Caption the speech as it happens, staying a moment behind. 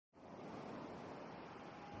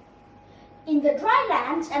In the dry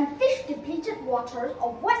lands and fish-depleted waters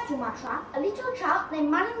of West Sumatra, a little child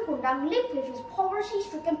named Malin Kundang lived with his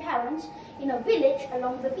poverty-stricken parents in a village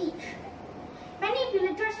along the beach. Many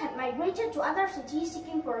villagers had migrated to other cities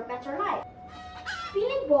seeking for a better life.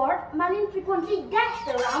 Feeling bored, Malin frequently dashed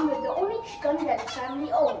around with the only chicken that his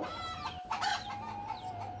family owned.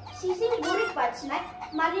 Seizing Burik by its neck,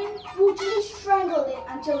 Malin brutally strangled it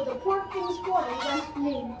until the poor thing's body went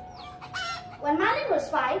limp. When Malin was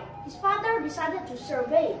 5, his father decided to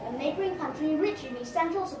survey a neighboring country rich in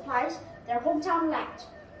essential supplies their hometown lacked.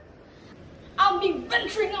 "I'll be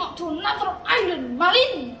venturing out to another island,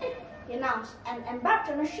 Malin," he announced, and embarked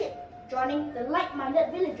on a ship, joining the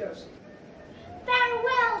like-minded villagers.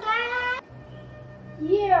 "Farewell, Dad!"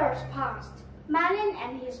 Years passed. Malin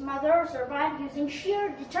and his mother survived using sheer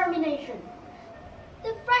determination.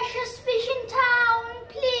 "The freshest fish in town,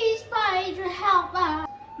 please buy to help us,"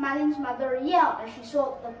 Malin's mother yelled as she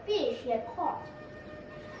saw the fish he had caught.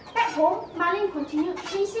 Back home, Malin continued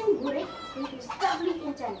chasing Burik with his deadly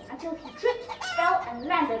intent until he tripped, fell, and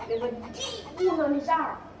landed with a deep wound on his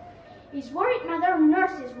arm. His worried mother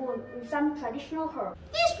nursed his wound with some traditional herb.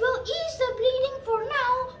 "This will ease the bleeding for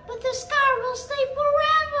now, but the scar will stay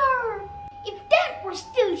forever. If Dad were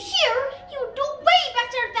still here, he would do way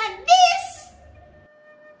better than this."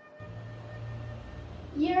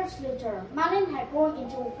 Years later, Malin had grown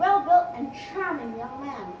into a well-built and charming young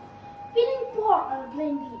man. Feeling bored on a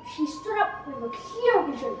plain beach, he stood up with a clear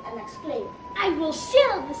vision and exclaimed, "I will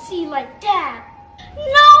sail the sea like Dad."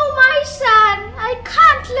 "No, my son, I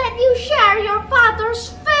can't let you share your father's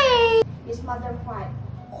fate," his mother cried,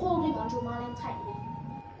 holding onto Malin tightly.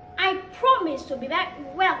 "I promise to be back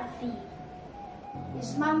wealthy."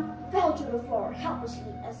 His mom fell to the floor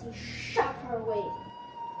helplessly as he shoved her away.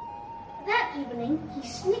 That evening, he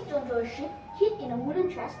sneaked onto a ship, hid in a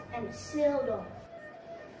wooden chest, and sailed off.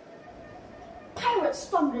 Pirates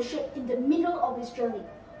stormed the ship in the middle of his journey.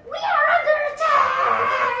 "We are under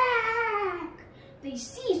attack!" They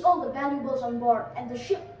seized all the valuables on board, and the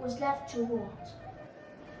ship was left to rot.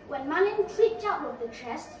 When Malin creeped out of the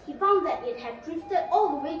chest, he found that it had drifted all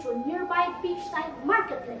the way to a nearby beachside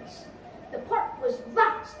marketplace. The port was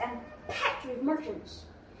vast and packed with merchants.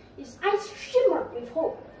 His eyes shimmered with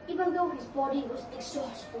hope, even though his body was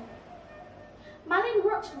exhausted. Malin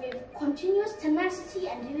worked with continuous tenacity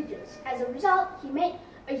and diligence. As a result, he made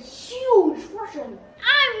a huge fortune.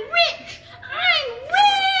 "I'm rich! I'm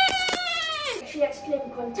rich!" She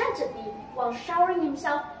exclaimed contentedly while showering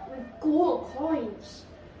himself with gold coins.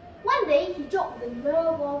 One day, he took the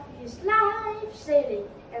love of his life sailing.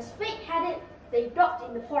 As fate had it, they docked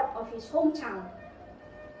in the port of his hometown.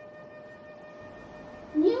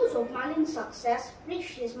 News of Malin's success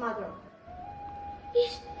reached his mother.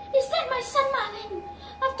 Is that my son Malin?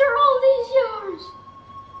 After all these years?"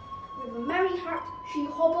 With a merry heart, she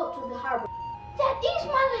hobbled to the harbor. "That is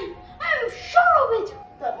Malin! I'm sure of it!"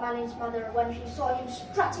 thought Malin's mother when she saw him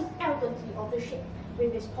strutting arrogantly off the ship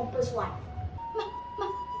with his pompous wife.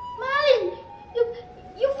 "Malin,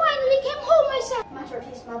 you finally came home, my son!" muttered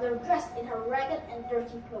his mother, dressed in her ragged and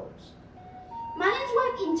dirty clothes. Malin's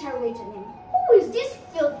wife interrogated him. "Who is this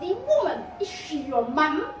filthy woman? Is she your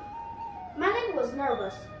mum?" Malin was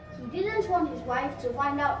nervous. He didn't want his wife to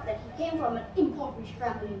find out that he came from an impoverished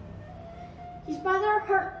family. His mother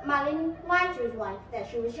heard Malin lie to his wife that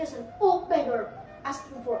she was just an old beggar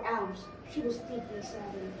asking for alms. She was deeply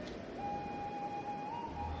saddened.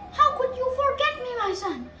 "How could you forget me, my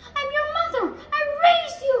son? I'm your mother. I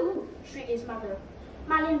raised you!" shrieked his mother.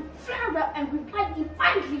 Malin flared up and replied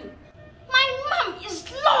defiantly, "My mum is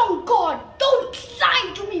long gone! Don't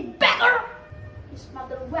lie to me, beggar!" His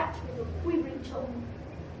mother wept with a quivering tone,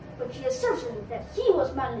 but she asserted that he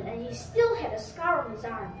was Malin and he still had a scar on his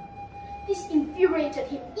arm. This infuriated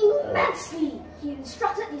him immensely. He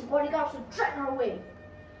instructed his bodyguards to drag her away.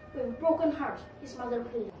 With a broken heart, his mother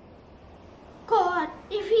pleaded, "God,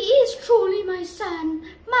 if he is truly my son,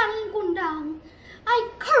 Malin Kundang, I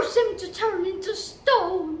curse him to turn into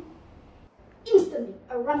stone." Instantly,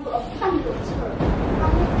 a rumble of thunder was heard.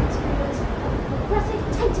 Malin experienced a progressive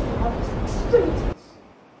tightening of his extremities.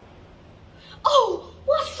 "Oh,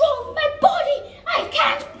 what's wrong with my body? I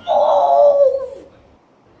can't move!"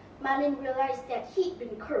 Malin realized that he'd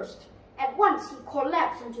been cursed. At once, he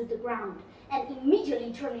collapsed onto the ground and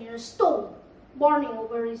immediately turned into a stone, mourning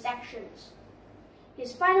over his actions.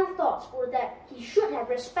 His final thoughts were that he should have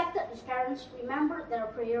respected his parents, remembered their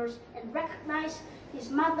prayers, and recognized his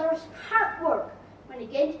mother's hard work when he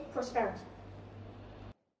gained prosperity.